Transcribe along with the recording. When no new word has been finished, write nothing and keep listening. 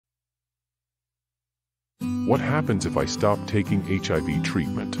What happens if I stop taking HIV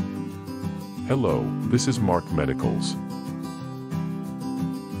treatment? Hello, this is Mark Medicals.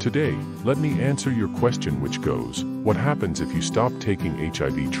 Today, let me answer your question which goes, what happens if you stop taking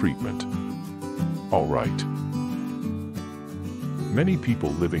HIV treatment? Alright. Many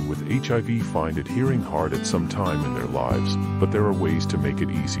people living with HIV find adhering hard at some time in their lives, but there are ways to make it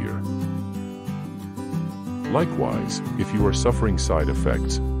easier. Likewise, if you are suffering side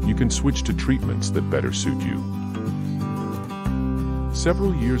effects, you can switch to treatments that better suit you.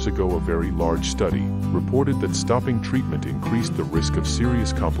 Several years ago, a very large study reported that stopping treatment increased the risk of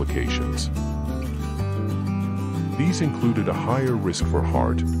serious complications. These included a higher risk for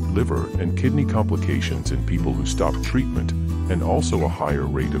heart, liver, and kidney complications in people who stopped treatment, and also a higher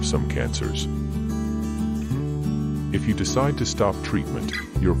rate of some cancers. If you decide to stop treatment,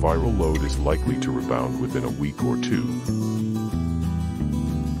 your viral load is likely to rebound within a week or two.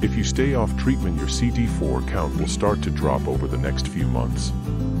 If you stay off treatment, your CD4 count will start to drop over the next few months.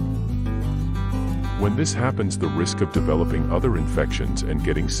 When this happens, the risk of developing other infections and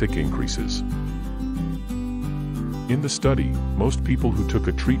getting sick increases. In the study, most people who took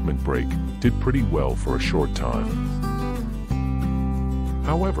a treatment break did pretty well for a short time.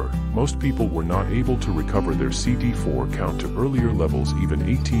 However, most people were not able to recover their CD4 count to earlier levels even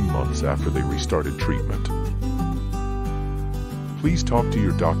 18 months after they restarted treatment. Please talk to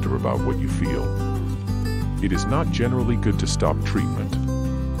your doctor about what you feel. It is not generally good to stop treatment.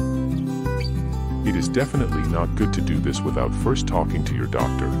 It is definitely not good to do this without first talking to your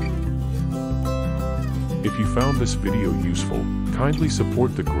doctor. If you found this video useful, kindly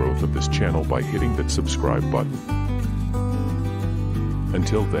support the growth of this channel by hitting that subscribe button.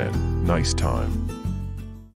 Until then, nice time.